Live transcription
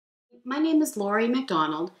My name is Lorrie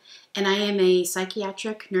MacDonald, and I am a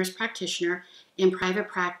psychiatric nurse practitioner in private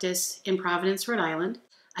practice in Providence, Rhode Island.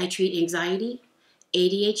 I treat anxiety,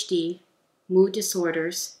 ADHD, mood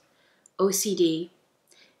disorders, OCD,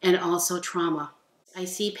 and also trauma. I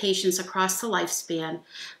see patients across the lifespan,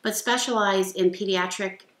 but specialize in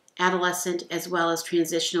pediatric, adolescent, as well as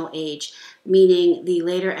transitional age, meaning the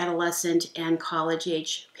later adolescent and college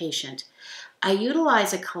age patient. I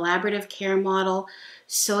utilize a collaborative care model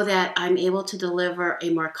so that I'm able to deliver a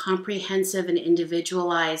more comprehensive and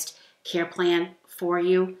individualized care plan for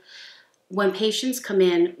you. When patients come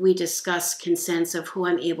in, we discuss consents of who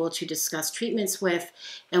I'm able to discuss treatments with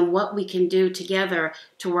and what we can do together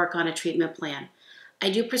to work on a treatment plan. I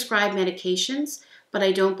do prescribe medications, but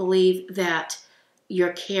I don't believe that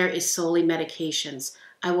your care is solely medications.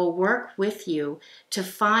 I will work with you to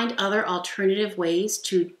find other alternative ways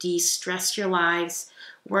to de-stress your lives,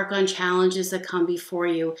 work on challenges that come before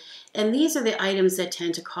you. And these are the items that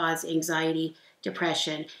tend to cause anxiety,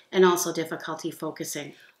 depression, and also difficulty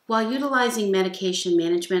focusing. While utilizing medication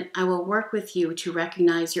management, I will work with you to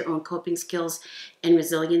recognize your own coping skills and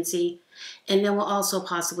resiliency. And then we'll also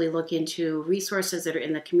possibly look into resources that are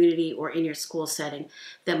in the community or in your school setting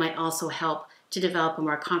that might also help to develop a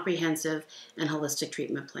more comprehensive and holistic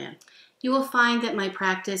treatment plan. You will find that my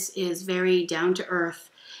practice is very down to earth.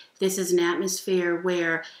 This is an atmosphere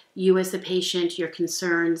where you as the patient, your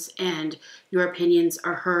concerns and your opinions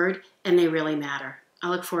are heard, and they really matter. I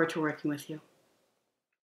look forward to working with you.